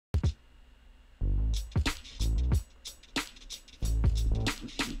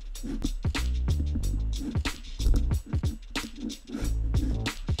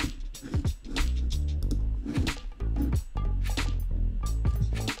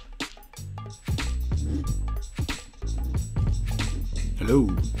Hello.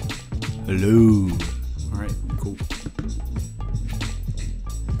 Hello. All right, cool.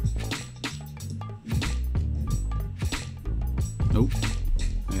 Nope.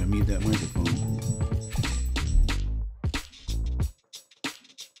 I gotta mute that microphone.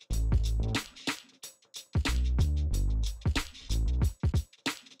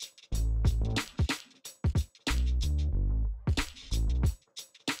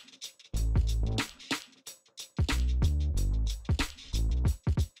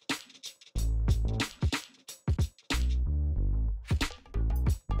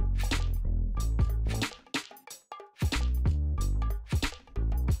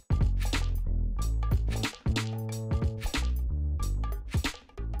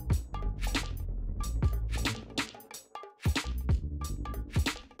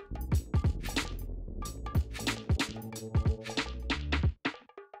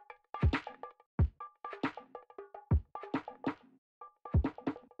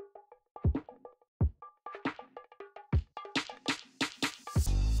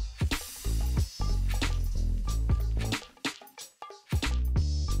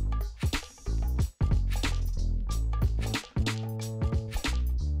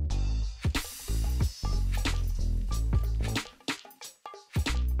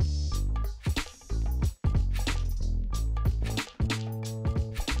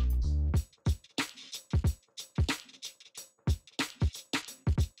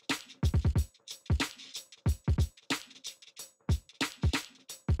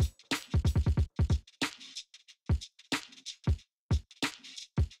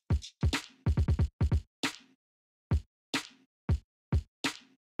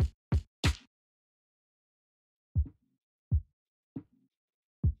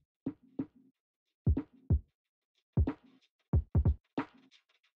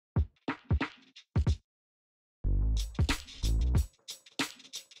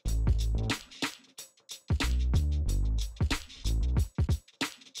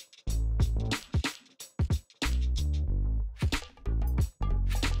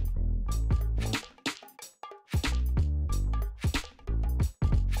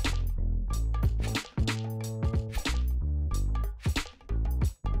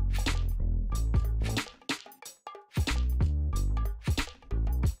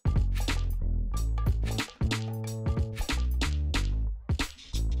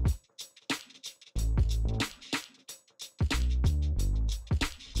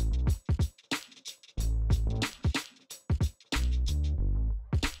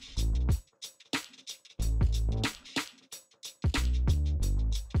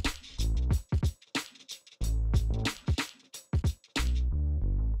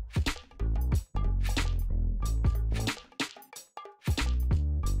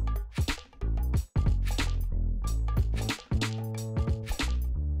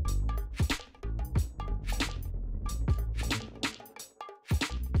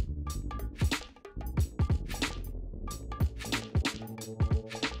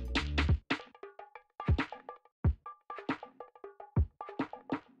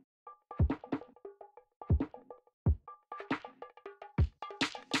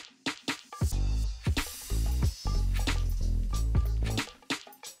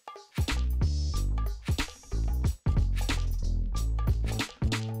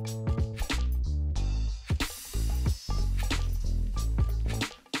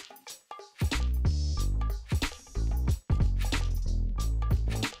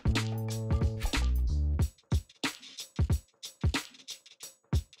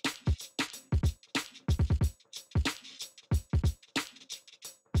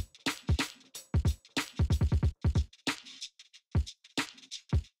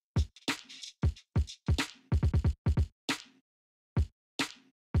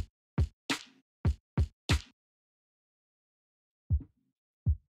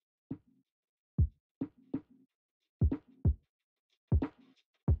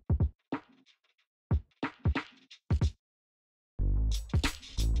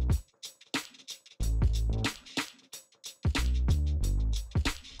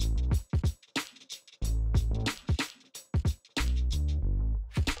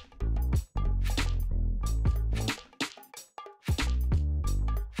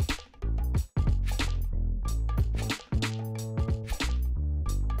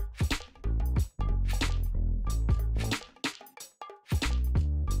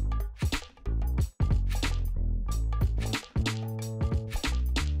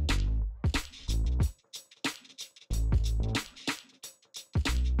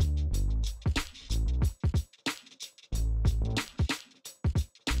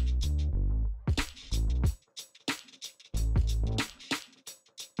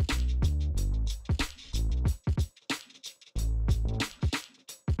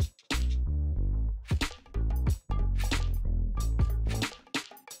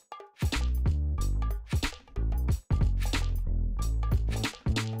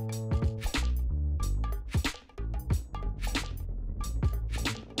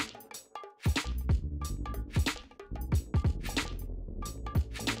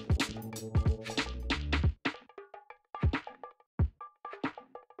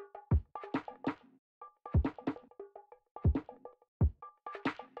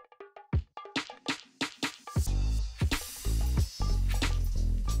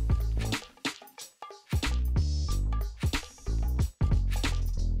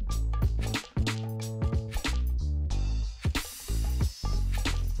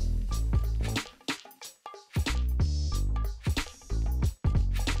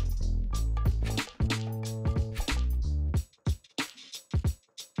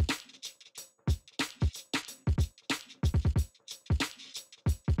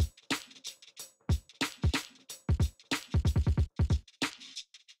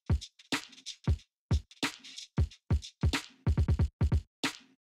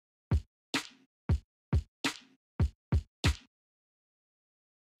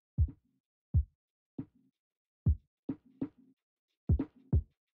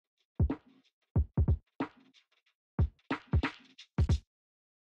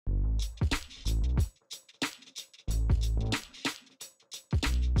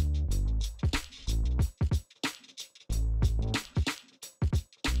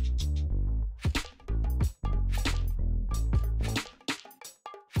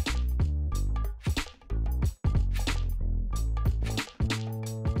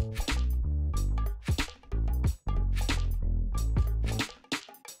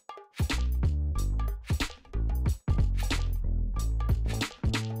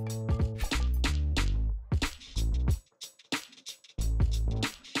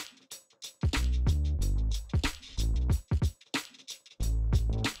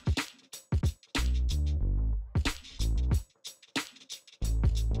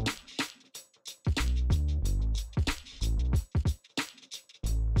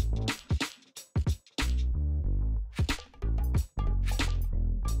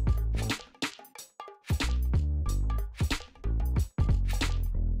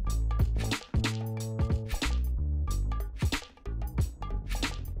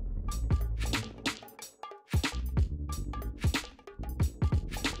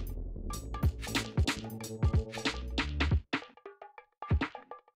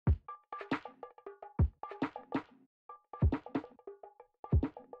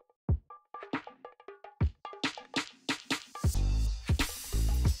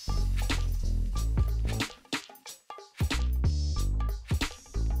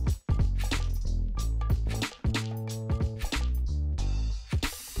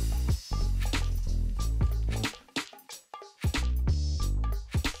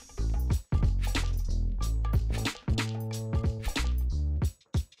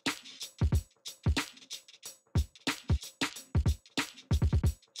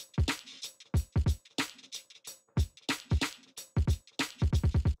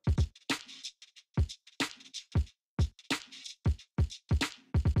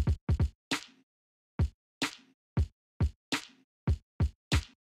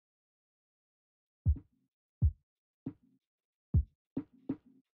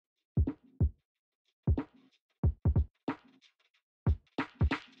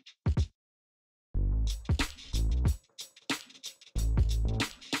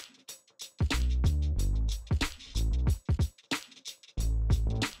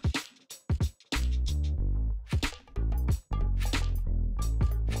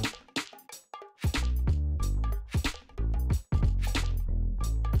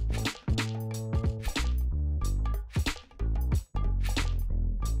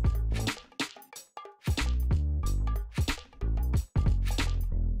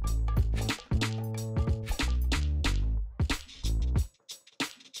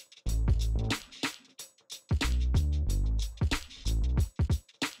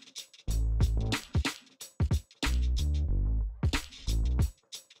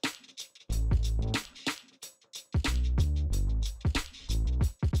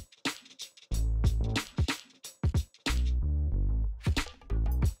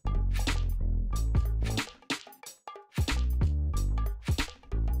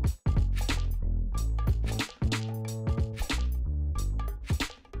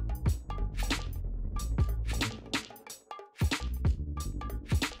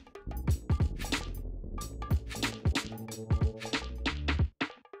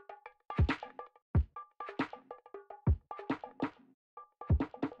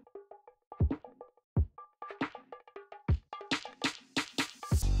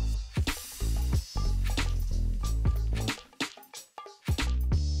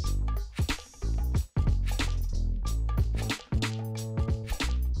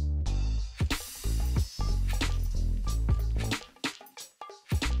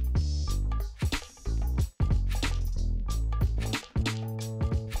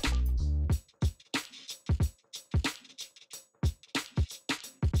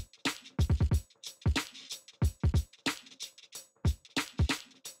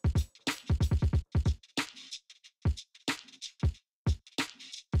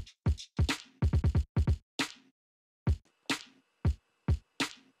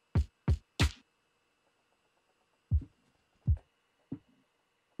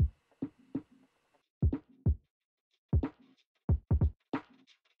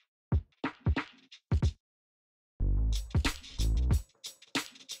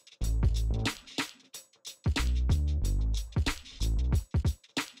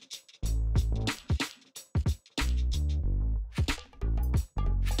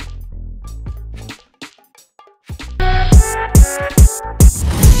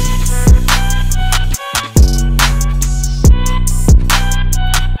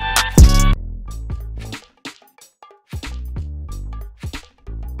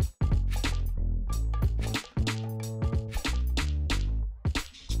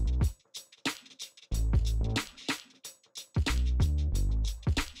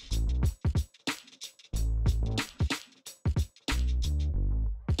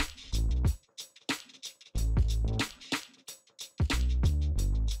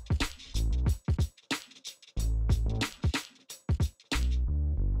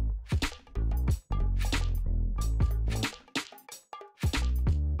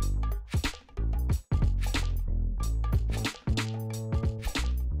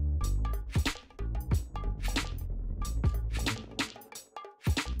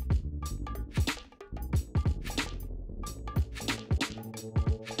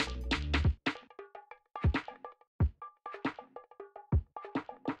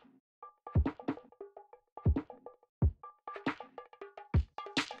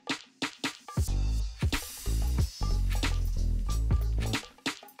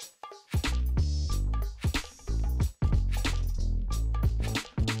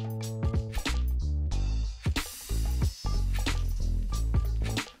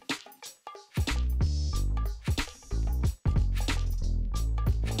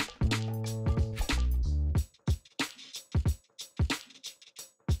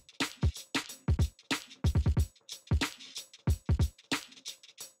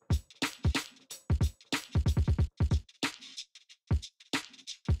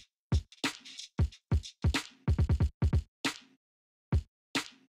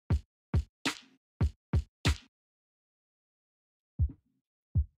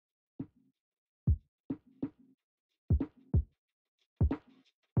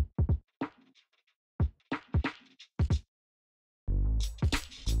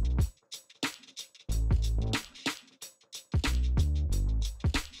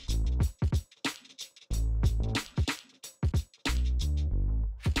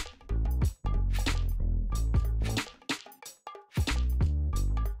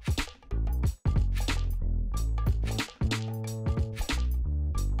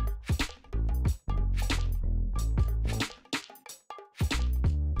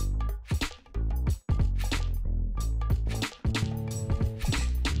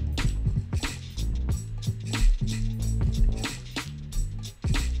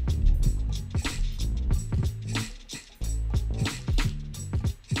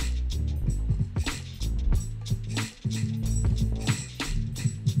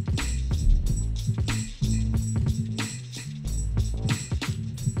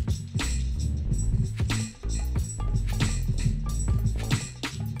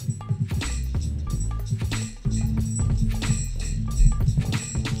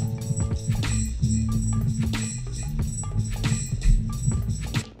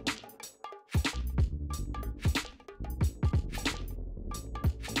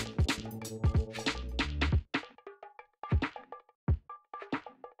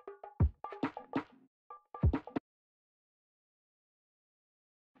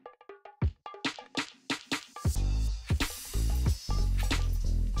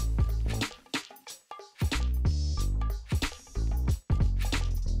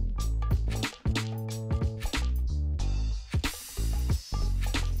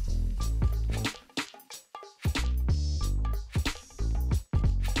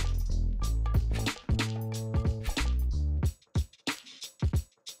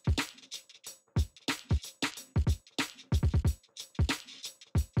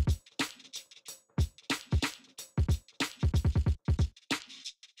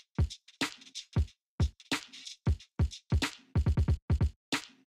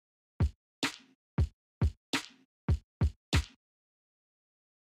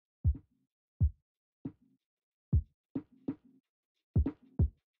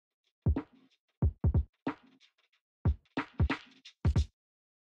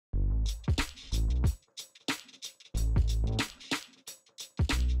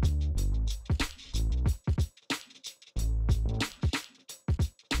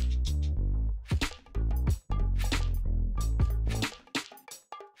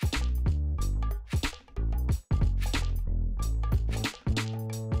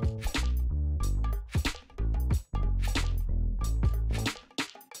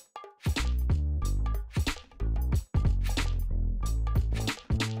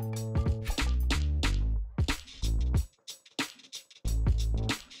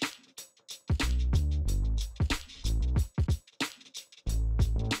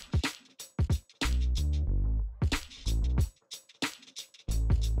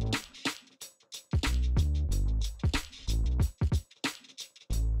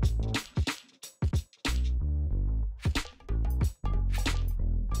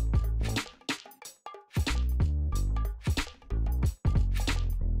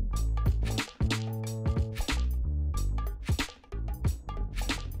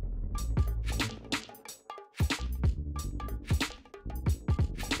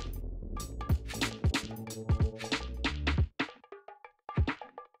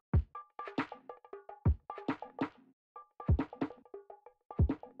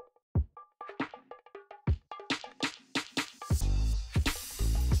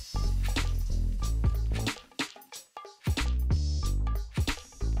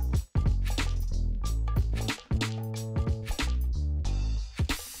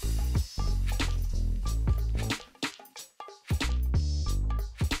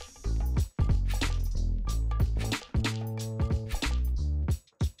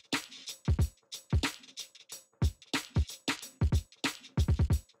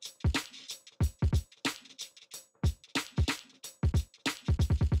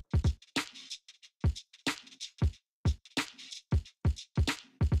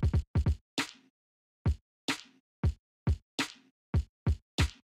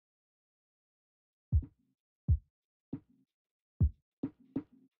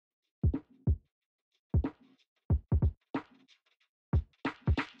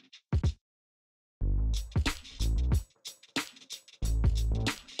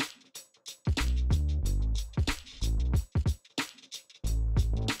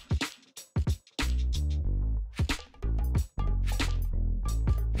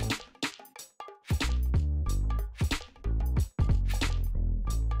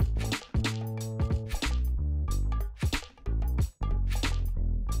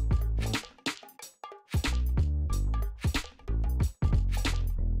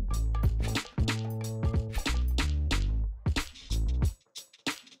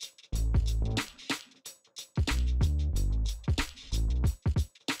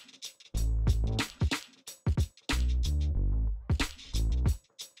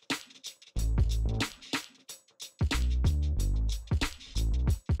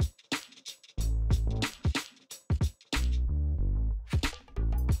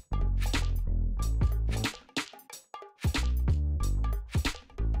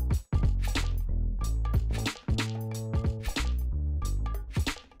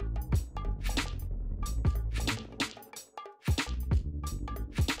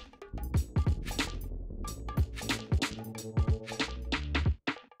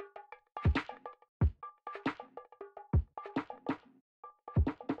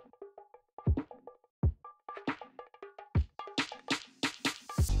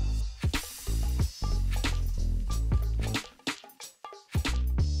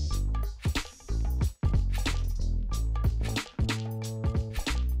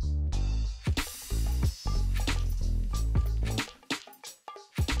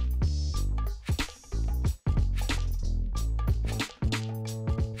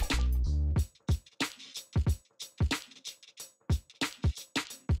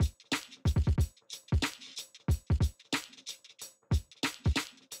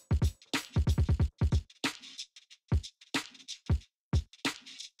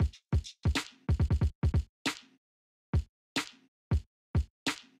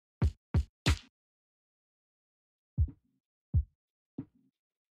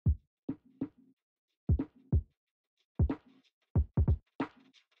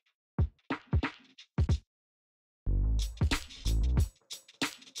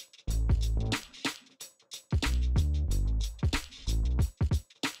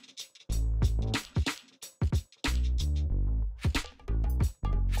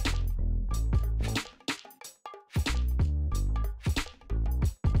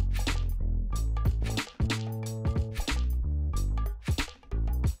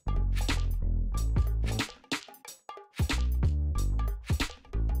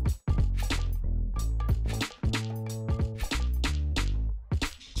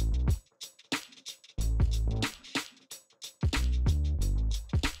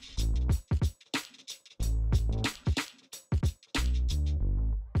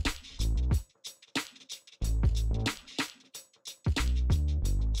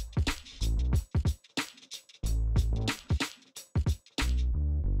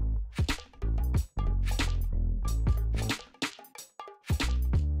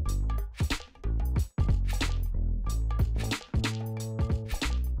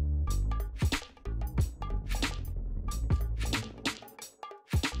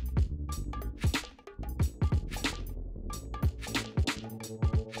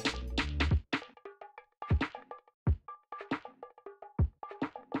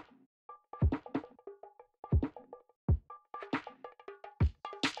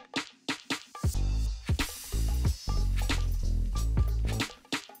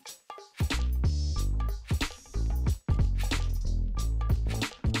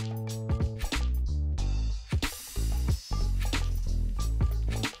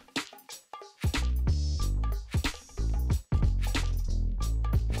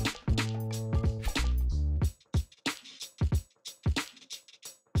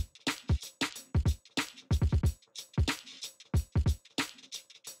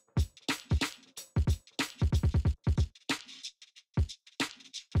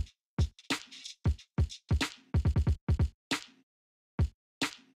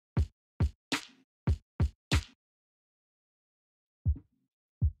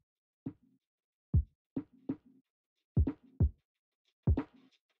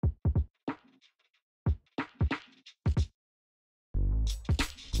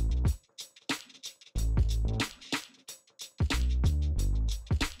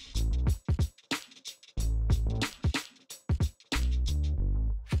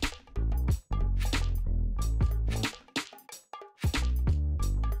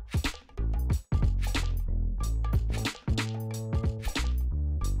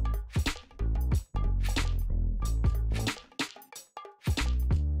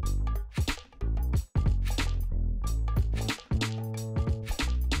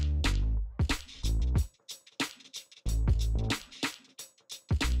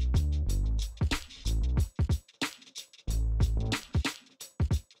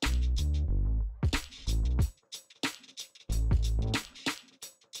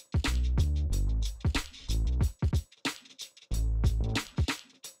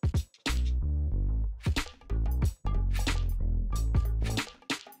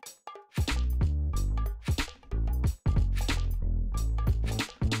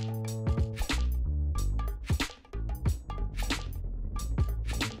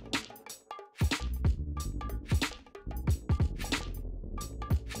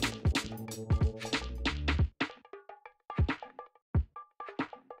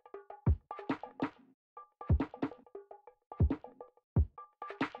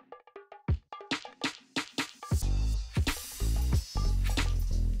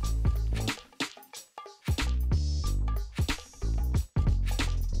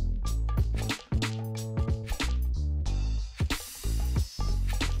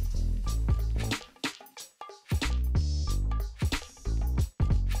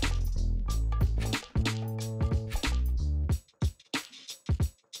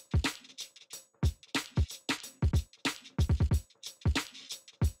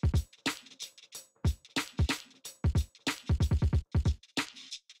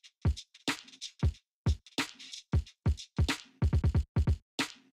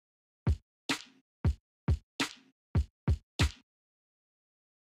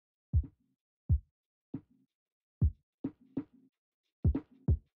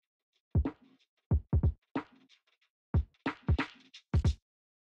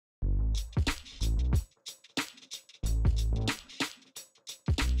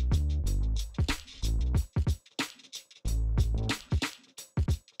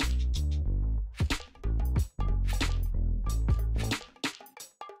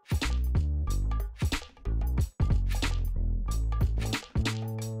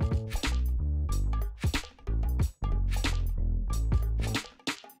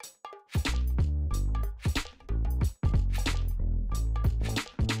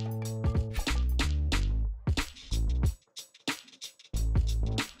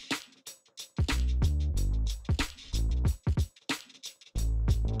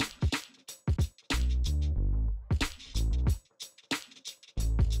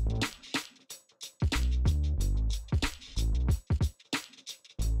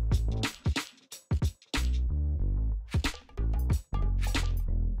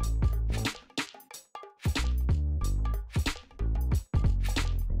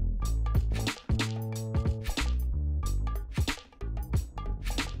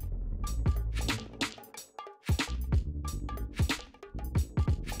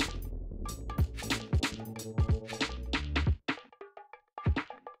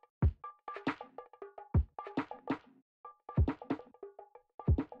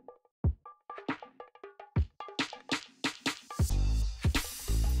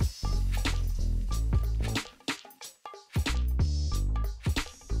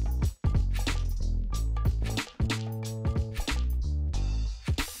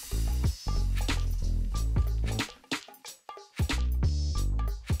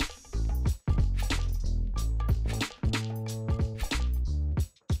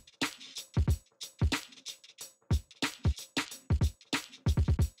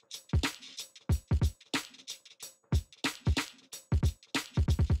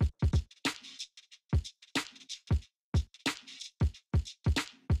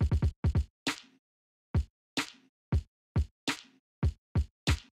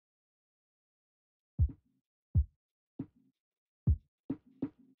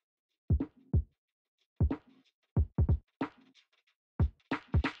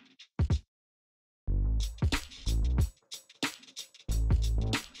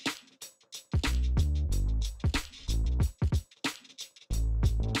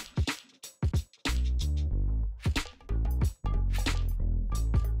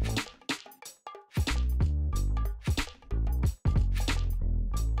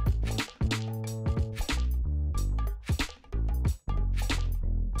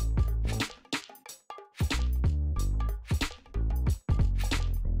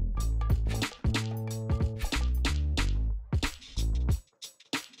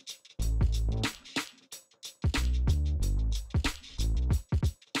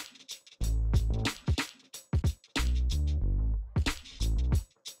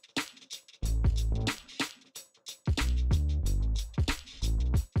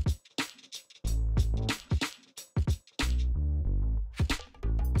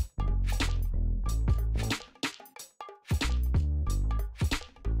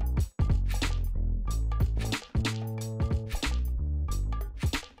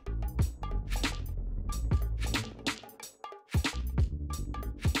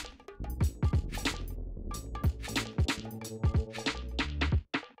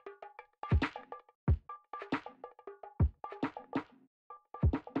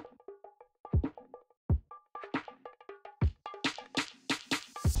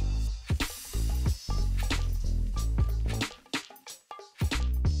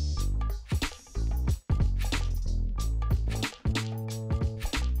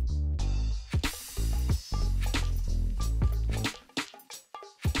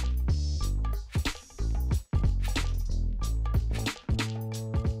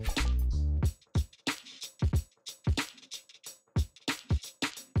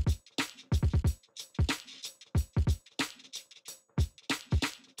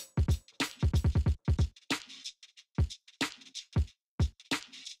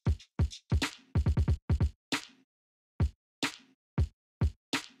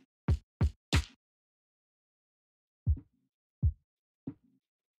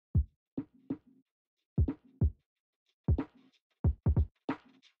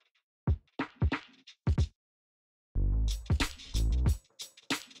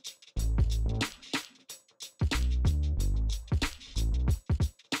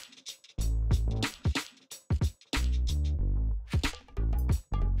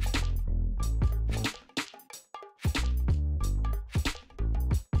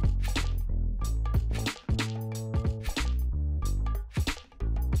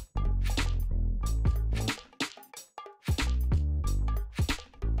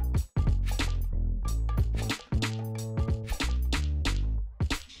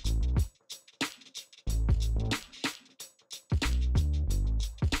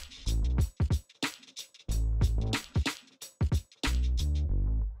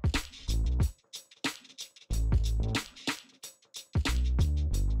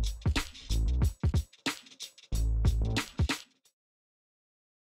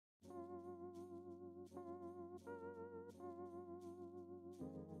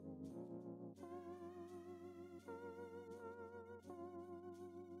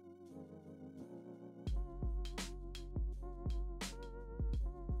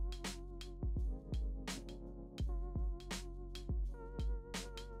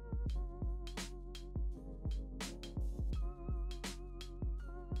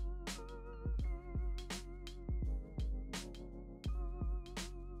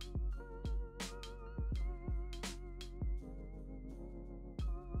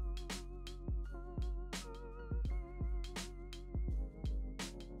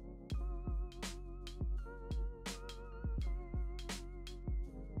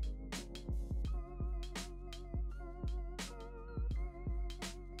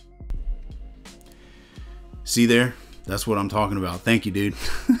 See there? That's what I'm talking about. Thank you, dude.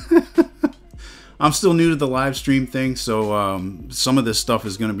 I'm still new to the live stream thing, so some of this stuff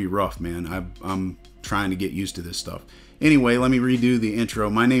is going to be rough, man. I'm trying to get used to this stuff. Anyway, let me redo the intro.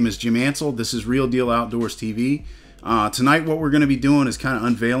 My name is Jim Ansel. This is Real Deal Outdoors TV. Tonight, what we're going to be doing is kind of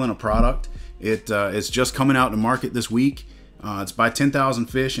unveiling a product. It's just coming out to market this week. It's by 10,000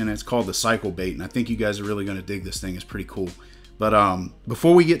 Fish, and it's called the CycleBait, and I think you guys are really going to dig this thing. It's pretty cool. But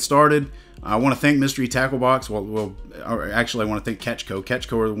before we get started, I want to thank Mystery Tackle Box. Well, actually, I want to thank Catchco.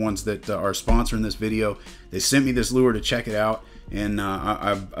 Catchco are the ones that are sponsoring this video. They sent me this lure to check it out, and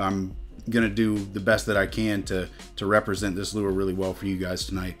I'm going to do the best that I can to represent this lure really well for you guys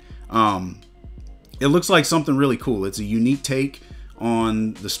tonight. It looks like something really cool. It's a unique take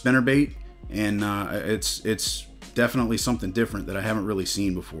on the spinnerbait, and it's definitely something different that I haven't really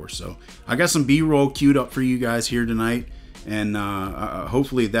seen before. So I got some B-roll queued up for you guys here tonight, and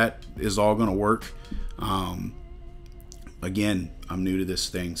hopefully that is all going to work. Again, I'm new to this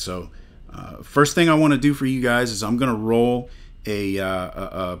thing, so first thing I want to do for you guys is I'm going to roll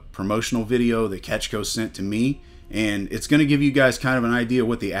a promotional video that Catchco sent to me, and it's going to give you guys kind of an idea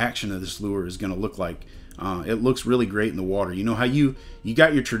what the action of this lure is going to look like. It looks really great in the water. You know how you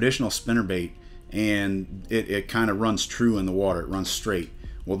got your traditional spinnerbait, and it kind of runs true in the water. It runs straight.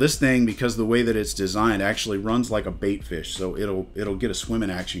 Well, this thing, because the way that it's designed, actually runs like a bait fish, so it'll get a swimming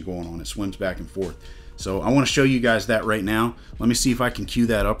action going on. It swims back and forth. So I want to show you guys that right now. Let me see if I can cue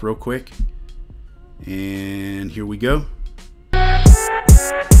that up real quick. And here we go.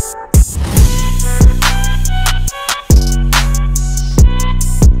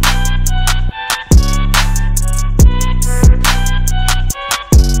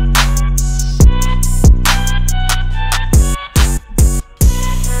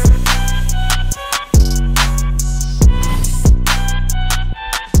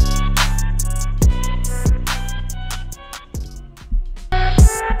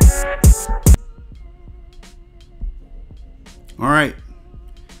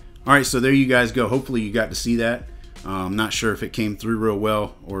 All right, so there you guys go. Hopefully you got to see that. I'm not sure if it came through real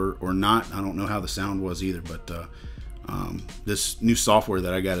well or not. I don't know how the sound was either, but this new software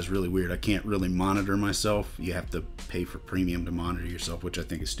that I got is really weird. I can't really monitor myself. You have to pay for premium to monitor yourself, which I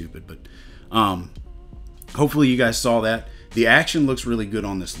think is stupid, but hopefully you guys saw that. The action looks really good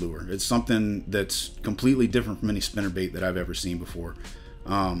on this lure. It's something that's completely different from any spinnerbait that I've ever seen before.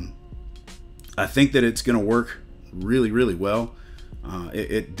 I think that it's going to work really, really well.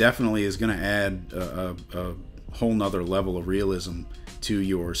 It definitely is going to add a whole nother level of realism to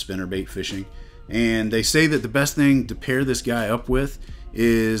your spinnerbait fishing. And they say that the best thing to pair this guy up with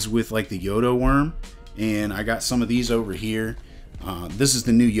is with like the Yodo worm. And I got some of these over here. This is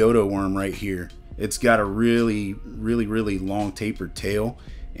the new Yodo worm right here. It's got a really, really, really long tapered tail,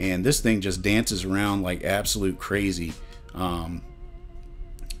 and this thing just dances around like absolute crazy.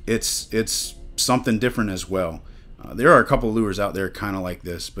 It's something different as well. There are a couple lures out there kind of like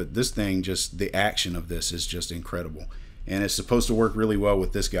this, but this thing, just the action of this is just incredible, and it's supposed to work really well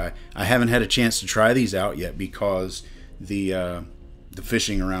with this guy. I haven't had a chance to try these out yet because the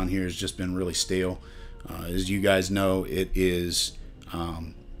fishing around here has just been really stale. As you guys know, it's the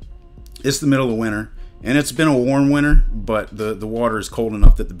middle of winter, and it's been a warm winter, but the water is cold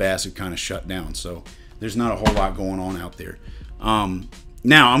enough that the bass have kind of shut down, so there's not a whole lot going on out there. Now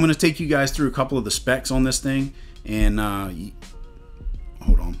I'm going to take you guys through a couple of the specs on this thing. And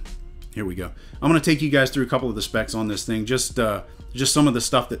hold on, here we go. I'm going to take you guys through a couple of the specs on this thing, just some of the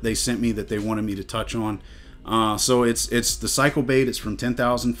stuff that they sent me that they wanted me to touch on. So it's the CycleBait. It's from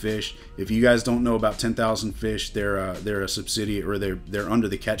 10,000 Fish. If you guys don't know about 10,000 Fish, they're a subsidiary, or they're under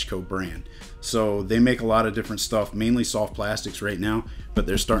the Catchco brand. So they make a lot of different stuff, mainly soft plastics right now, but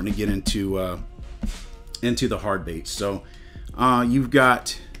they're starting to get into the hard baits. So you've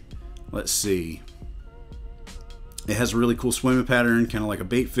got, let's see. It has a really cool swimming pattern, kind of like a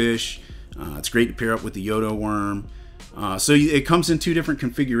bait fish. It's great to pair up with the Yodo worm. So it comes in two different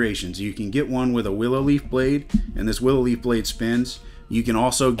configurations. You can get one with a willow leaf blade, and this willow leaf blade spins. You can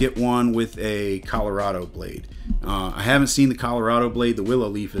also get one with a Colorado blade. I haven't seen the Colorado blade. The willow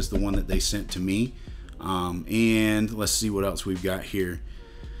leaf is the one that they sent to me. And let's see what else we've got here.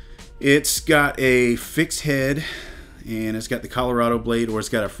 It's got a fixed head, and it's got the Colorado blade, or it's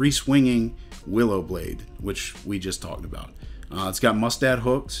got a free swinging willow blade, which we just talked about. It's got mustad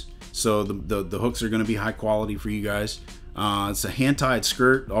hooks, so the hooks are going to be high quality for you guys. It's a hand-tied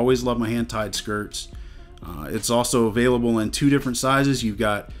skirt. Always love my hand-tied skirts. It's also available in two different sizes. You've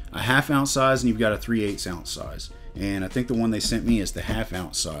got a 1/2 ounce size, and you've got a 3/8 ounce size, and I think the one they sent me is the 1/2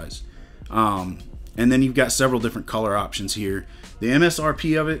 ounce size. And And then you've got several different color options here. The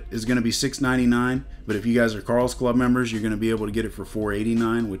MSRP of it is going to be $6.99, but if you guys are Carl's Club members, you're going to be able to get it for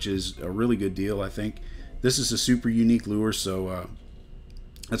 $4.89, which is a really good deal, I think. This is a super unique lure, so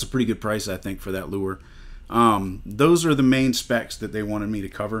that's a pretty good price, I think, for that lure. Those are the main specs that they wanted me to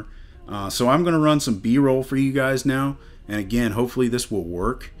cover. So I'm going to run some B-roll for you guys now. And again, hopefully this will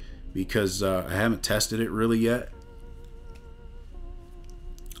work, because I haven't tested it really yet.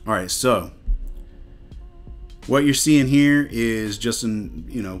 All right, so what you're seeing here is just an,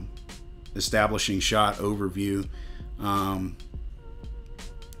 you know, establishing shot overview.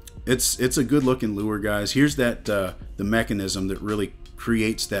 It's a good looking lure, guys. Here's that the mechanism that really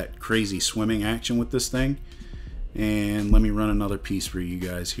creates that crazy swimming action with this thing. And let me run another piece for you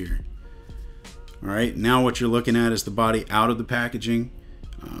guys here. All right, now what you're looking at is the body out of the packaging.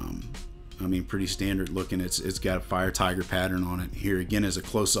 I mean, pretty standard looking. It's got a fire tiger pattern on it. Here again is a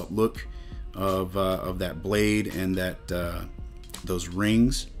close-up look of that blade and that those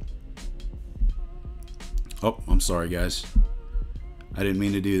rings. Oh, I'm sorry, guys. I didn't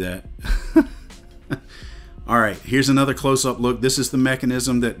mean to do that. All right, here's another close-up look. This is the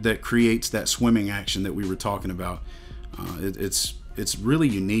mechanism that creates that swimming action that we were talking about. It's really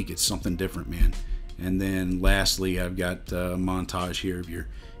unique. It's something different, man. And then lastly, I've got a montage here of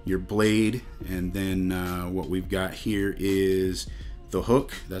your blade, and then what we've got here is the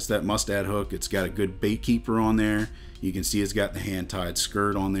hook. That's that mustad hook. It's got a good bait keeper on there. You can see it's got the hand-tied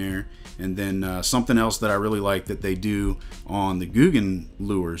skirt on there. And then something else that I really like that they do on the Guggen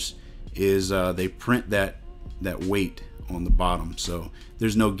lures is they print that weight on the bottom, so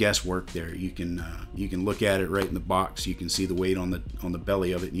there's no guesswork there. You can look at it right in the box. You can see the weight on the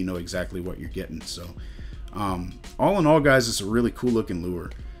belly of it, and you know exactly what you're getting. So all in all, guys, it's a really cool looking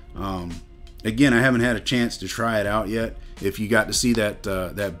lure. Again, I haven't had a chance to try it out yet. If you got to see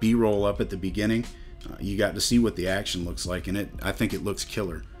that B-roll up at the beginning, you got to see what the action looks like, and I think it looks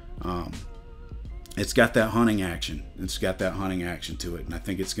killer. It's got that hunting action. It's got that hunting action to it, and I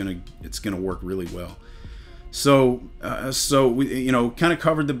think it's gonna work really well. So we, you know, kind of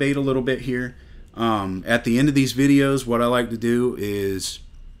covered the bait a little bit here. At the end of these videos, what I like to do is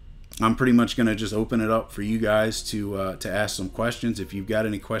I'm pretty much gonna just open it up for you guys to ask some questions. If you've got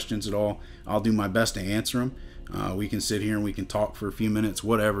any questions at all, I'll do my best to answer them. We can sit here and we can talk for a few minutes,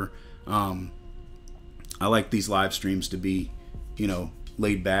 whatever. I like these live streams to be, you know,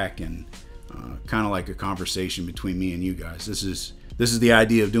 laid back and kind of like a conversation between me and you guys. This is the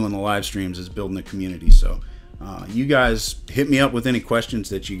idea of doing the live streams, is building a community. So you guys hit me up with any questions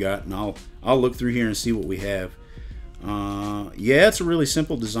that you got, and I'll look through here and see what we have. Yeah, it's a really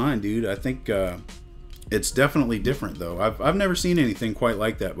simple design, dude. I think it's definitely different, though. I've never seen anything quite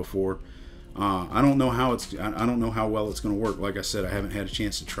like that before. I don't know how I don't know how well it's going to work. Like I said, I haven't had a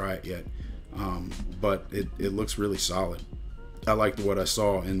chance to try it yet, but it looks really solid. I liked what I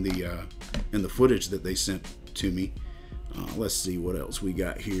saw in the footage that they sent to me. Let's see what else we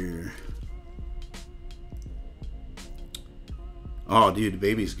got here. Oh, dude, the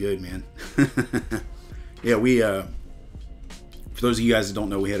baby's good, man. Yeah, we for those of you guys that don't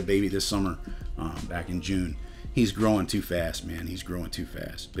know, we had a baby this summer, back in June. He's growing too fast, man. He's growing too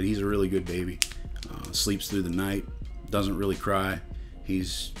fast, but he's a really good baby. Sleeps through the night, doesn't really cry.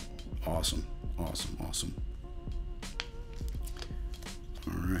 He's awesome, awesome, awesome.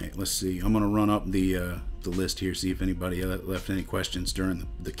 All right, let's see. I'm gonna run up the list here, see if anybody left any questions during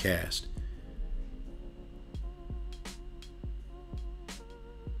the cast.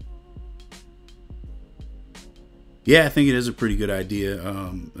 Yeah, I think it is a pretty good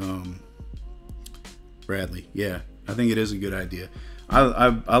idea, Bradley. Yeah, I think it is a good idea.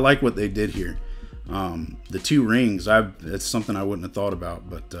 I like what they did here. The two rings, that's something I wouldn't have thought about,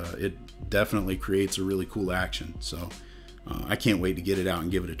 but it definitely creates a really cool action. So I can't wait to get it out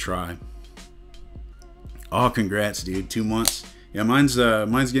and give it a try. Oh, congrats, dude! 2 months. Yeah, mine's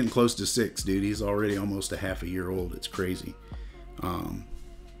getting close to 6, dude. He's already almost a half a year old. It's crazy.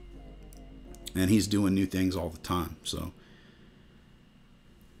 And he's doing new things all the time. So,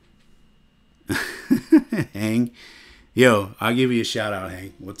 Hang, yo, I'll give you a shout out,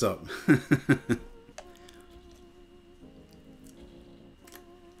 Hang. What's up?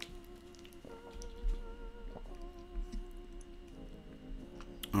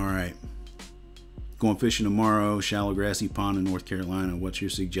 All right. Going fishing tomorrow, shallow grassy pond in North Carolina. What's your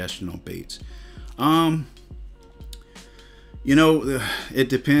suggestion on baits? You know, it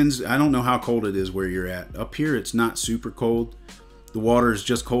depends. I don't know how cold it is where you're at. Up here, it's not super cold. The water is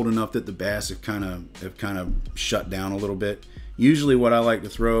just cold enough that the bass have kind of shut down a little bit. Usually what I like to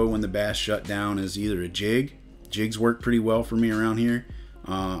throw when the bass shut down is either a jig. Jigs work pretty well for me around here.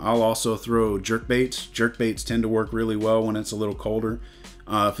 I'll also throw jerk baits. Jerk baits tend to work really well when it's a little colder.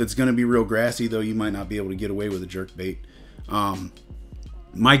 If it's going to be real grassy, though, you might not be able to get away with a jerk bait.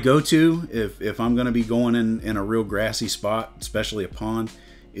 My go-to, if I'm going to be going in a real grassy spot, especially a pond,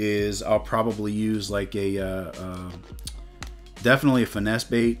 is I'll probably use like definitely a finesse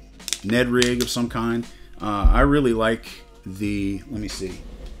bait, Ned rig of some kind. I really like the, let me see,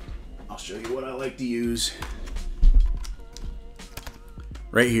 I'll show you what I like to use.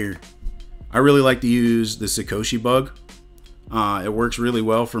 Right here, I really like to use the Sakoshi bug. It works really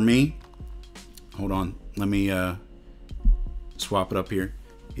well for me. Hold on, let me swap it up here.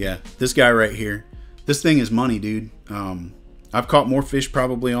 Yeah, this guy right here. This thing is money, dude. I've caught more fish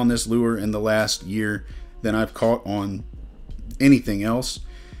probably on this lure in the last year than I've caught on anything else.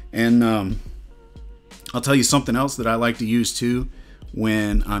 And I'll tell you something else that I like to use too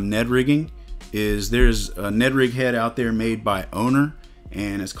when I'm Ned rigging is there's a Ned rig head out there made by Owner,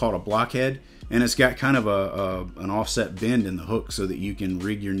 and it's called a blockhead, and it's got kind of an offset bend in the hook so that you can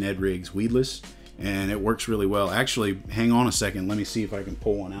rig your Ned rigs weedless, and it works really well. Actually, hang on a second, let me see if I can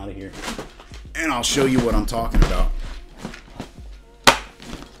pull one out of here and I'll show you what I'm talking about.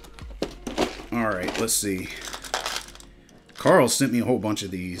 All right, let's see. Carl sent me a whole bunch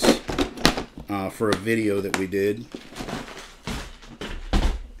of these for a video that we did,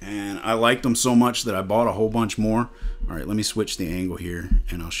 and I liked them so much that I bought a whole bunch more. All right, let me switch the angle here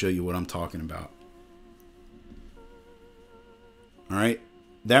and I'll show you what I'm talking about. All right,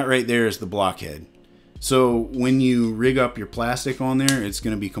 that right there is the blockhead. So when you rig up your plastic on there, it's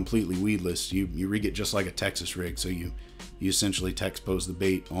going to be completely weedless. You rig it just like a Texas rig. So you essentially Texpose the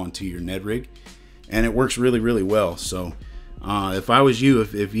bait onto your Ned rig, and it works really, really well. So if I was you,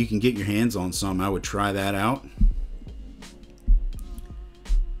 if you can get your hands on some, I would try that out.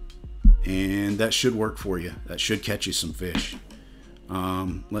 And that should work for you. That should catch you some fish.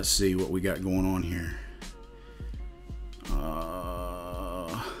 Let's see what we got going on here.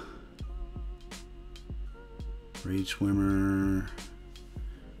 Rage swimmer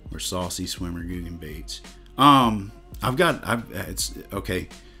or saucy swimmer Guggen baits. It's okay.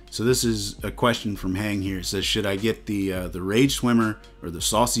 So this is a question from Hang here. It says, should I get the Rage swimmer or the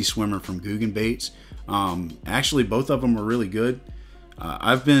saucy swimmer from Guggen baits? Actually, both of them are really good.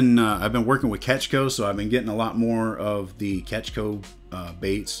 I've been working with Ketchco, so I've been getting a lot more of the Ketchco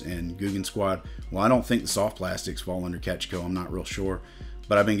baits and Guggen Squad. Well, I don't think the soft plastics fall under Ketchco. I'm not real sure,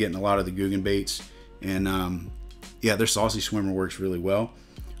 but I've been getting a lot of the Guggen baits, and yeah, their saucy swimmer works really well.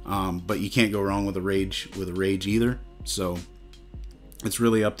 But you can't go wrong with a Rage either. So it's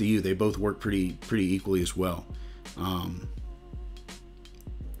really up to you. They both work pretty equally as well.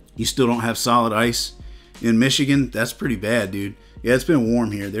 You still don't have solid ice in Michigan? That's pretty bad, dude. Yeah, it's been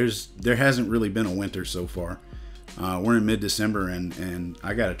warm here. There hasn't really been a winter so far. We're in mid-December, and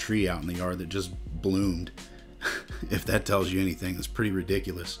I got a tree out in the yard that just bloomed. If that tells you anything, it's pretty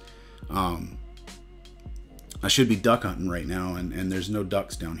ridiculous. I should be duck hunting right now, and there's no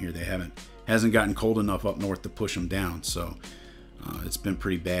ducks down here. Hasn't gotten cold enough up north to push them down, so it's been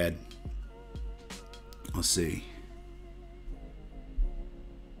pretty bad. Let's see.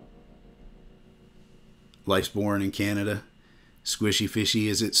 Life's boring in Canada. Squishy fishy.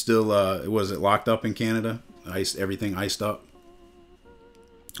 Is it still was it locked up in Canada? Everything iced up?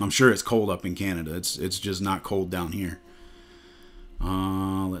 I'm sure it's cold up in Canada. It's just not cold down here.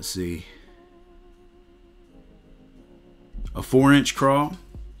 Let's see. A 4-inch crawl.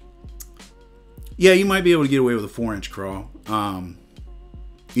 Yeah, you might be able to get away with a 4-inch crawl. Are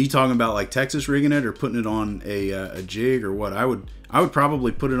you talking about like Texas rigging it or putting it on a jig or what? I would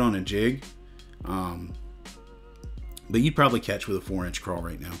probably put it on a jig. But you'd probably catch with a 4-inch crawl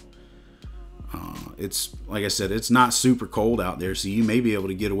right now. It's like I said, it's not super cold out there, so you may be able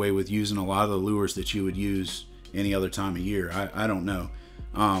to get away with using a lot of the lures that you would use any other time of year. I don't know.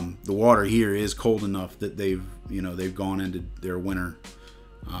 The water here is cold enough that they've gone into their winter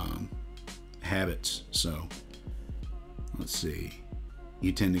habits. So let's see.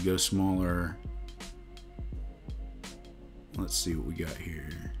 You tend to go smaller. Let's see what we got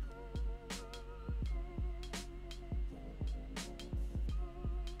here.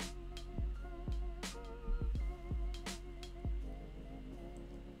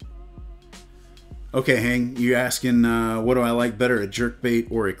 Okay, Hang, you're asking what do I like better, a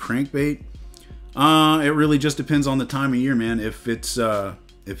jerkbait or a crankbait? It really just depends on the time of year, man. If it's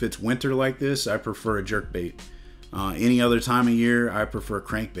winter like this, I prefer a jerkbait. Any other time of year, I prefer a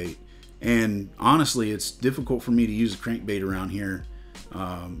crankbait. And honestly, it's difficult for me to use a crankbait around here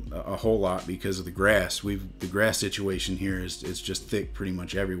a whole lot because of the grass. The grass situation here is just thick pretty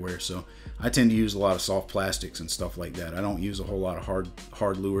much everywhere. So I tend to use a lot of soft plastics and stuff like that. I don't use a whole lot of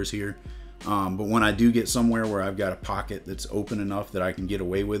hard lures here. But when I do get somewhere where I've got a pocket that's open enough that I can get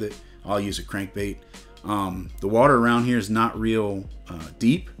away with it, I'll use a crankbait. The water around here is not real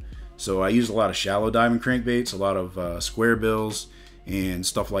deep, so I use a lot of shallow diving crankbaits, a lot of square bills and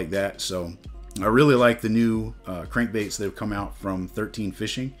stuff like that. So I really like the new crankbaits that have come out from 13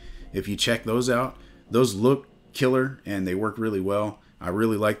 Fishing. If you check those out, those look killer and they work really well. I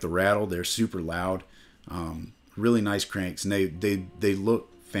really like the rattle. They're super loud. Really nice cranks, and they look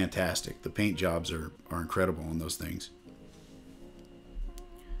fantastic. The paint jobs are incredible on those things.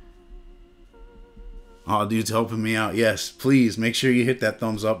 Oh, dude's helping me out. Yes, please make sure you hit that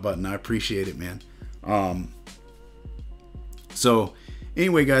thumbs up button. I appreciate it, man. So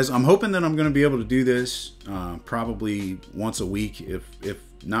anyway, guys, I'm hoping that I'm going to be able to do this probably once a week. If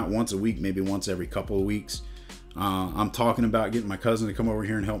not once a week, maybe once every couple of weeks. I'm talking about getting my cousin to come over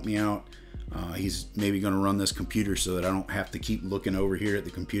here and help me out. He's maybe going to run this computer so that I don't have to keep looking over here at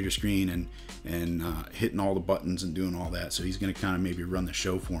the computer screen and hitting all the buttons and doing all that. So he's going to kind of maybe run the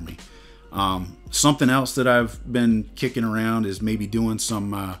show for me. Something else that I've been kicking around is maybe doing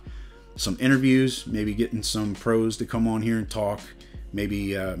some interviews, maybe getting some pros to come on here and talk,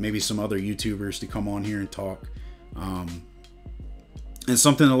 maybe some other YouTubers to come on here and talk. And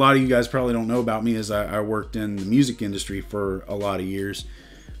something a lot of you guys probably don't know about me is I worked in the music industry for a lot of years.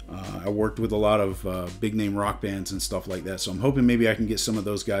 I worked with a lot of big name rock bands and stuff like that. So I'm hoping maybe I can get some of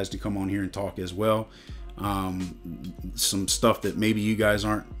those guys to come on here and talk as well. Some stuff that maybe you guys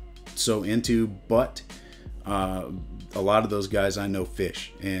aren't so into, but a lot of those guys I know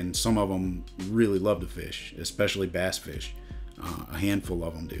fish, and some of them really love to fish, especially bass fish. A handful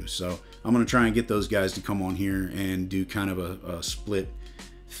of them do. So I'm going to try and get those guys to come on here and do kind of a split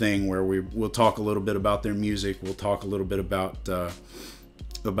thing where we'll talk a little bit about their music, we'll talk a little bit about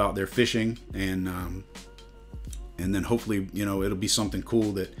their fishing, and then hopefully, you know, it'll be something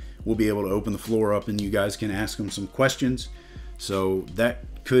cool that we'll be able to open the floor up and you guys can ask them some questions. So that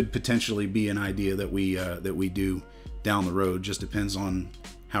could potentially be an idea that we do down the road. Just depends on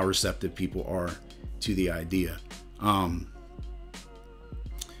how receptive people are to the idea.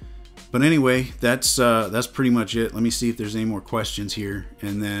 But anyway, that's pretty much it. Let me see if there's any more questions here,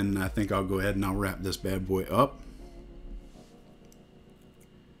 and then I think I'll go ahead and I'll wrap this bad boy up.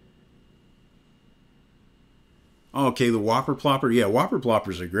 Okay, the Whopper Plopper. Yeah, Whopper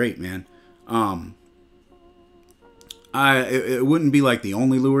Ploppers are great, man. It wouldn't be like the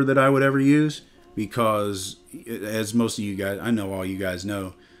only lure that I would ever use, because as most of you guys, I know all you guys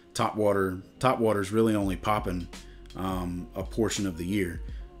know, topwater's really only popping a portion of the year.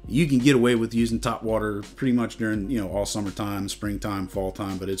 You can get away with using topwater pretty much during, you know, all summertime, springtime, fall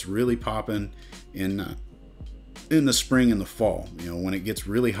time, but it's really popping in the spring and the fall. You know, when it gets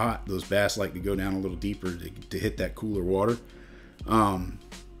really hot, those bass like to go down a little deeper to hit that cooler water.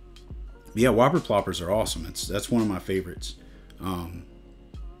 Yeah, Whopper Ploppers are awesome. That's one of my favorites.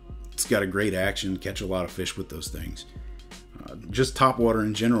 It's got a great action, catch a lot of fish with those things. Just topwater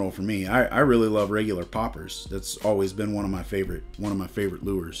in general for me. I really love regular poppers. That's always been one of my favorite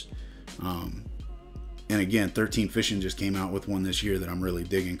lures. And again, 13 Fishing just came out with one this year that I'm really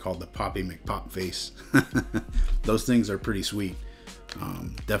digging, called the Poppy McPopface. Those things are pretty sweet.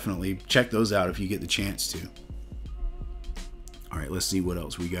 Definitely check those out if you get the chance to. All right, let's see what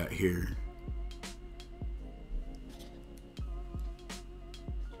else we got here.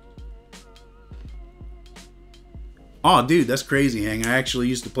 Oh, dude, that's crazy, Hang. I actually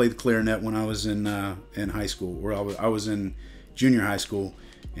used to play the clarinet when I was in high school, or I was in junior high school,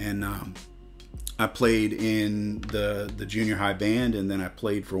 and I played in the junior high band, and then I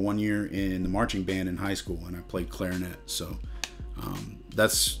played for 1 year in the marching band in high school, and I played clarinet. So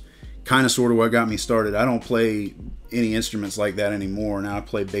that's kind of sort of what got me started. I don't play any instruments like that anymore. Now I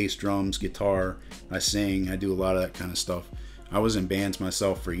play bass, drums, guitar, I sing, I do a lot of that kind of stuff. I was in bands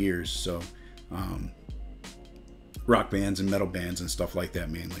myself for years, so rock bands and metal bands and stuff like that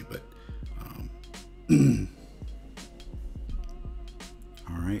mainly. But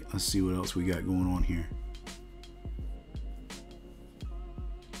all right, let's see what else we got going on here.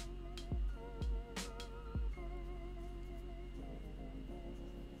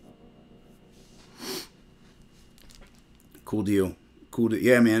 Cool deal.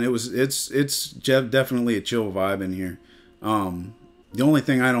 Yeah, man, it's definitely a chill vibe in here. The only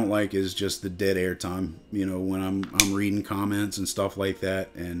thing I don't like is just the dead air time. You know, when I'm reading comments and stuff like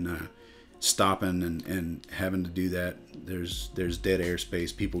that, and stopping and having to do that. There's dead air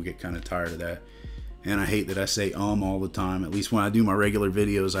space. People get kind of tired of that. And I hate that I say all the time. At least when I do my regular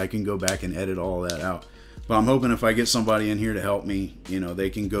videos, I can go back and edit all that out. But I'm hoping if I get somebody in here to help me, you know, they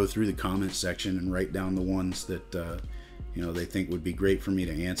can go through the comment section and write down the ones that, you know, they think would be great for me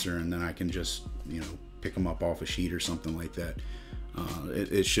to answer. And then I can just, you know, pick them up off a sheet or something like that.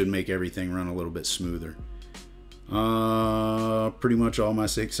 It should make everything run a little bit smoother. Pretty much all my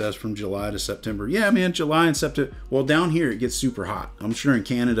success from July to September. Yeah, man, July and September. Well, down here it gets super hot. I'm sure in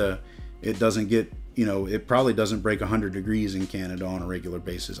Canada it doesn't get, you know, it probably doesn't break 100 degrees in Canada on a regular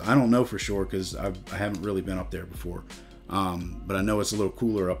basis. I don't know for sure because I haven't really been up there before. But I know it's a little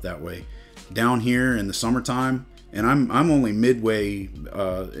cooler up that way. Down here in the summertime, and I'm only midway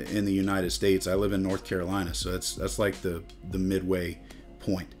in the United States. I live in North Carolina, so that's like the midway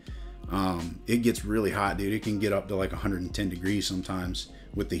point. It gets really hot, dude. It can get up to like 110 degrees sometimes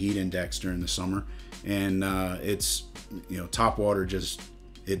with the heat index during the summer, and it's, you know, top water just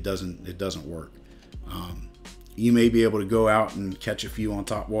it doesn't work. You may be able to go out and catch a few on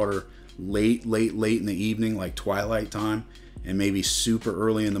top water late in the evening, like twilight time, and maybe super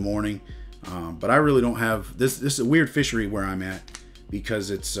early in the morning. But I really don't have this. This is a weird fishery where I'm at because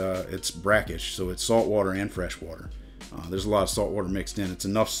it's brackish, so it's saltwater and freshwater. There's a lot of saltwater mixed in. It's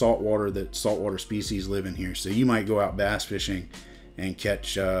enough saltwater that saltwater species live in here. So you might go out bass fishing and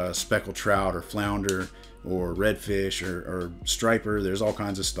catch speckled trout or flounder or redfish or striper. There's all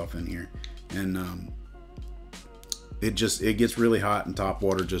kinds of stuff in here, and it gets really hot and top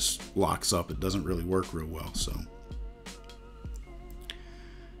water just locks up. It doesn't really work real well. So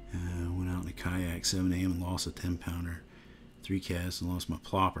went out in a kayak 7 a.m. and lost a 10-pounder, 3 casts, and lost my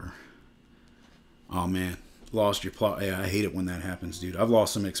plopper. Oh man, lost your plop. Yeah, I hate it when that happens, dude. I've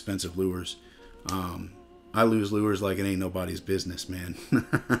lost some expensive lures. I lose lures like it ain't nobody's business, man.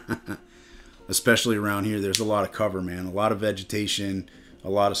 Especially around here, there's a lot of cover, man. A lot of vegetation, a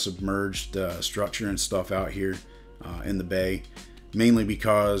lot of submerged structure and stuff out here in the bay. Mainly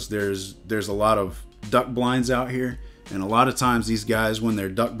because there's a lot of duck blinds out here. And a lot of times these guys, when their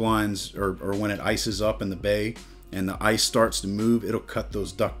duck blinds or when it ices up in the bay and the ice starts to move, it'll cut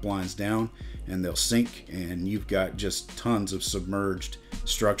those duck blinds down and they'll sink, and you've got just tons of submerged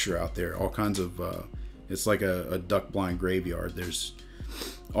structure out there. All kinds of, it's like a duck blind graveyard. There's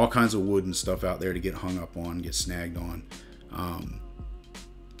all kinds of wood and stuff out there to get hung up on, get snagged on.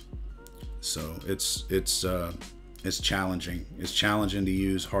 So it's challenging. It's challenging to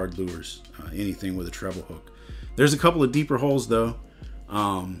use hard lures, anything with a treble hook. There's a couple of deeper holes though,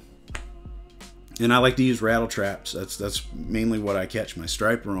 and I like to use rattle traps. That's mainly what I catch my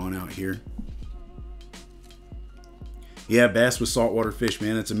striper on out here. Yeah, bass with saltwater fish,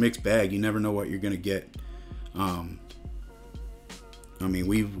 man. It's a mixed bag. You never know what you're gonna get. I mean,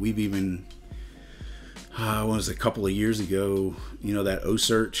 we've even what was it, a couple of years ago, you know, that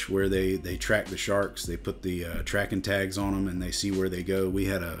O-Search where they track the sharks. They put the tracking tags on them and they see where they go. We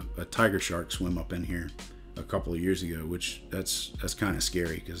had a tiger shark swim up in here a couple of years ago, which that's kind of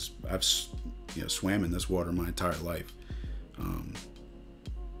scary because I've, you know, swam in this water my entire life.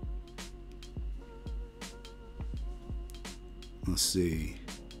 Let's see.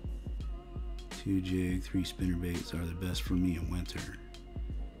 2 jig, 3 spinnerbaits are the best for me in winter.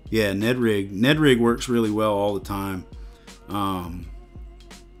 Yeah, Ned rig works really well all the time.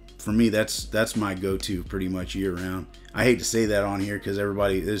 For me, that's my go-to pretty much year round. I hate to say that on here because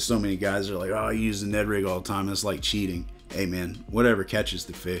there's so many guys that are like, oh, I use the Ned rig all the time. It's like cheating. Hey man, whatever catches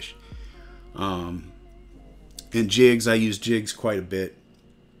the fish. And jigs, I use jigs quite a bit.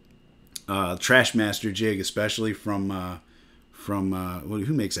 Trashmaster jig, especially from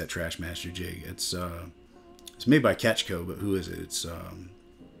who makes that Trashmaster jig? It's made by Catchco, but who is it? It's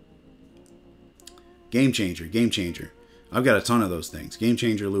Game Changer. I've got a ton of those things. Game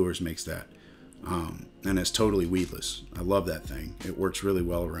Changer Lures makes that. And it's totally weedless. I love that thing. It works really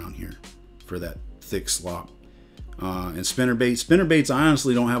well around here for that thick slop. And spinnerbaits, I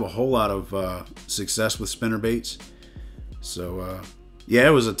honestly don't have a whole lot of success with spinnerbaits. So, yeah,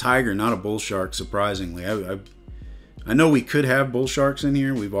 it was a tiger, not a bull shark, surprisingly. I know we could have bull sharks in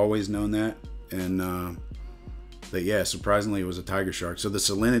here. We've always known that. And, but yeah, surprisingly, it was a tiger shark. So the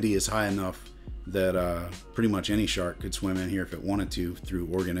salinity is high enough that pretty much any shark could swim in here if it wanted to through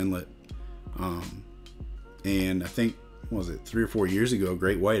Organ Inlet. And I think, what was it, 3 or 4 years ago,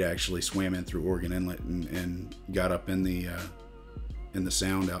 great white actually swam in through Organ Inlet and got up in the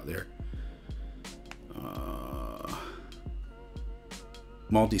sound out there.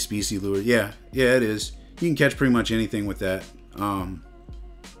 Multi-species lure, yeah, it is. You can catch pretty much anything with that.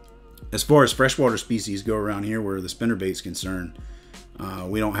 As far as freshwater species go around here, where the spinnerbait's concerned,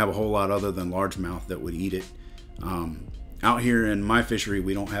 we don't have a whole lot other than largemouth that would eat it. Out here in my fishery,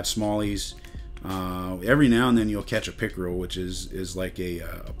 we don't have smallies. Every now and then you'll catch a pickerel, which is like a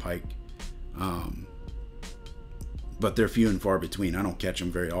pike, but they're few and far between. I don't catch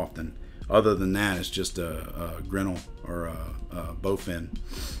them very often. Other than that, it's just a grinnell or a bowfin.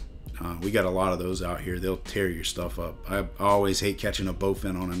 We got a lot of those out here. They'll tear your stuff up. I always hate catching a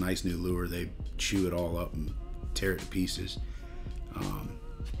bowfin on a nice new lure. They chew it all up and tear it to pieces.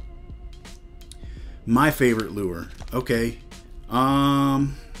 My favorite lure. Okay.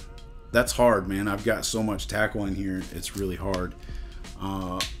 That's hard, man. I've got so much tackle in here. It's really hard.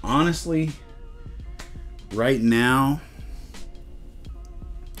 Honestly, right now,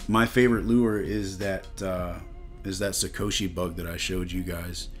 my favorite lure is that Sakoshi bug that I showed you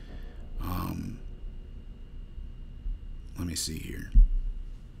guys. Let me see here.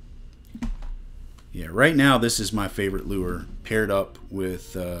 Yeah, right now this is my favorite lure, paired up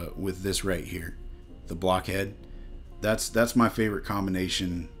with this right here, the blockhead. That's my favorite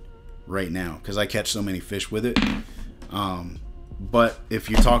combination right now because I catch so many fish with it. But if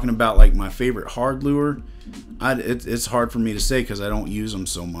you're talking about like my favorite hard lure, it's hard for me to say because I don't use them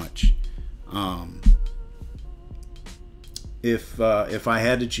so much. If I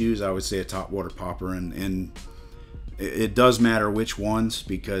had to choose, I would say a topwater popper, and it does matter which ones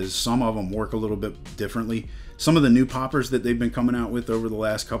because some of them work a little bit differently. Some of the new poppers that they've been coming out with over the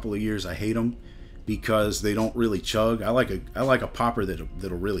last couple of years, I hate them because they don't really chug. I like a popper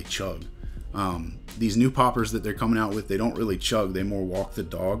that'll really chug. These new poppers that they're coming out with, they don't really chug. They more walk the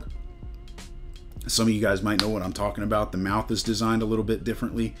dog. Some of you guys might know what I'm talking about. The mouth is designed a little bit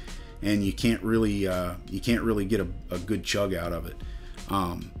differently, and you can't really get a good chug out of it.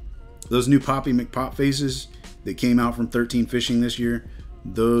 Those new Poppy McPop faces that came out from 13 Fishing this year,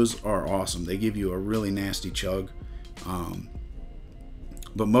 those are awesome. They give you a really nasty chug.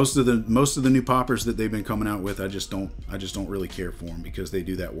 But most of the new poppers that they've been coming out with, I just don't really care for them because they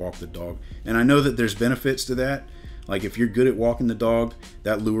do that walk the dog. And I know that there's benefits to that. Like if you're good at walking the dog,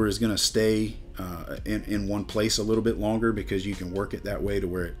 that lure is going to stay in one place a little bit longer because you can work it that way to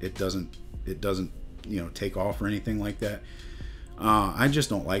where it doesn't take off or anything like that. I just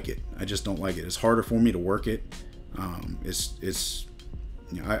don't like it. It's harder for me to work it.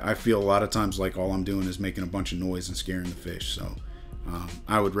 I feel a lot of times like all I'm doing is making a bunch of noise and scaring the fish. So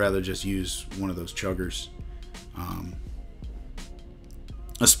I would rather just use one of those chuggers.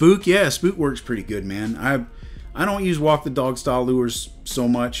 A spook, yeah, a spook works pretty good, man. I don't use walk the dog style lures so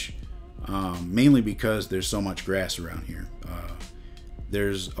much, mainly because there's so much grass around here.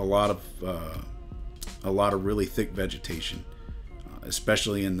 There's a lot of really thick vegetation,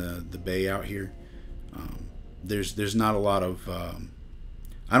 especially in the bay out here. There's not a lot of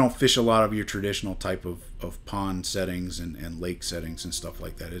I don't fish a lot of your traditional type of pond settings and lake settings and stuff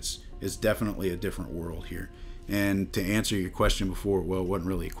like that. It's definitely a different world here. And to answer your question before, well, it wasn't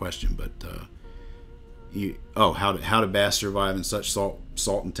really a question, but how do bass survive in such salt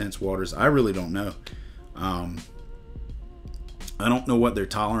intense waters? I really don't know. I don't know what their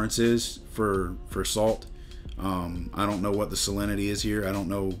tolerance is for salt. I don't know what the salinity is here. I don't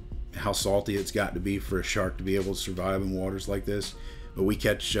know how salty it's got to be for a shark to be able to survive in waters like this. But we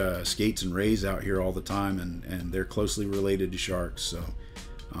catch skates and rays out here all the time, and they're closely related to sharks. So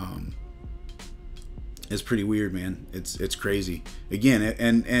it's pretty weird, man. It's crazy. Again,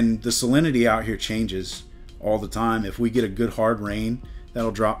 and the salinity out here changes all the time. If we get a good hard rain,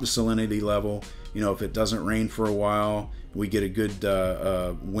 that'll drop the salinity level. If it doesn't rain for a while, we get a good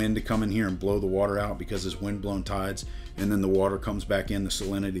wind to come in here and blow the water out because it's wind-blown tides, and then the water comes back in, the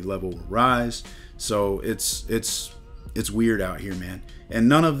salinity level will rise. So it's weird out here, man. And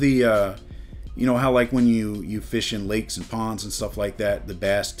none of the how like when you fish in lakes and ponds and stuff like that, the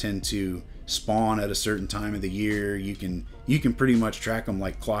bass tend to spawn at a certain time of the year. You can pretty much track them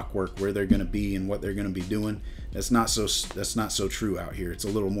like clockwork where they're going to be and what they're going to be doing. That's not so true out here. It's a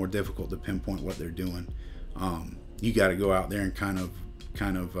little more difficult to pinpoint what they're doing. You got to go out there and kind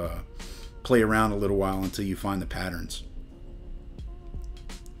of play around a little while until you find the patterns.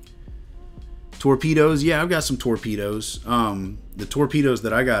 Torpedoes, yeah, I've got some torpedoes. The torpedoes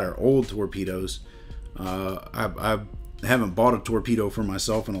that I got are old torpedoes. I haven't bought a torpedo for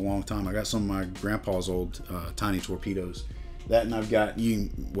myself in a long time. I got some of my grandpa's old tiny torpedoes. That, and I've got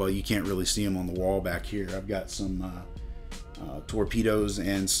you can't really see them on the wall back here. I've got some torpedoes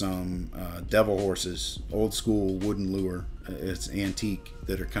and some devil horses, old school wooden lure. It's antique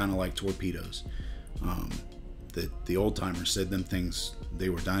that are kind of like torpedoes. The old timers said them things, they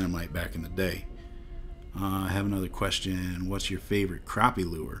were dynamite back in the day. I have another question. What's your favorite crappie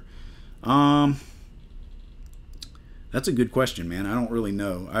lure? That's a good question, man. I don't really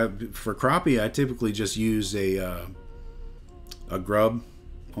know. For crappie, I typically just use a grub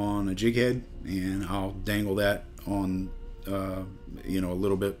on a jig head, and I'll dangle that on you know, a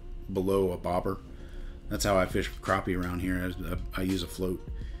little bit below a bobber. That's how I fish crappie around here. I use a float,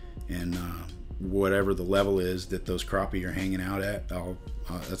 and whatever the level is that those crappie are hanging out at,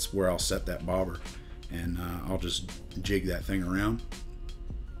 that's where I'll set that bobber, and I'll just jig that thing around.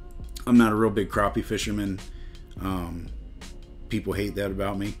 I'm not a real big crappie fisherman. People hate that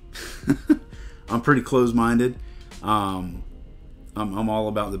about me. I'm pretty close-minded. I'm all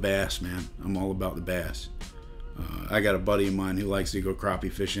about the bass, man. I'm all about the bass. I got a buddy of mine who likes to go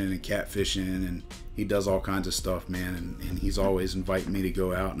crappie fishing and cat fishing, and he does all kinds of stuff, man. And he's always inviting me to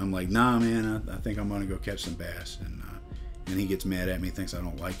go out, and I'm like, nah, man. I think I'm gonna go catch some bass. And he gets mad at me, thinks I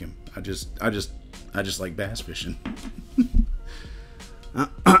don't like him. I just like bass fishing.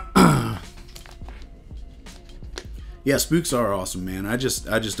 Yeah, spooks are awesome, man. I just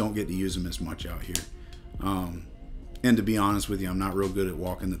don't get to use them as much out here. And to be honest with you, I'm not real good at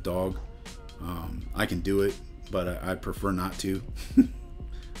walking the dog. I can do it, but I prefer not to.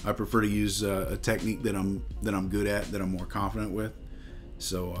 I prefer to use a technique that I'm good at, that I'm more confident with.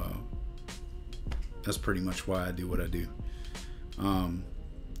 So that's pretty much why I do what I do.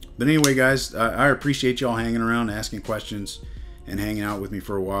 But anyway, guys, I appreciate y'all hanging around, asking questions, and hanging out with me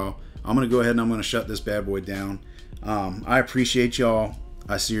for a while. I'm gonna go ahead and I'm gonna shut this bad boy down. I appreciate y'all.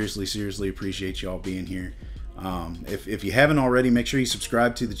 I seriously appreciate y'all being here. If you haven't already, make sure you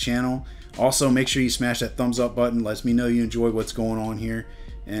subscribe to the channel. Also, make sure you smash that thumbs up button. Lets me know you enjoy what's going on here.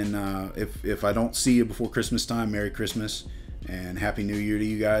 And if I don't see you before Christmas time, Merry Christmas and Happy New Year to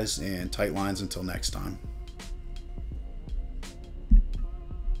you guys, and tight lines until next time.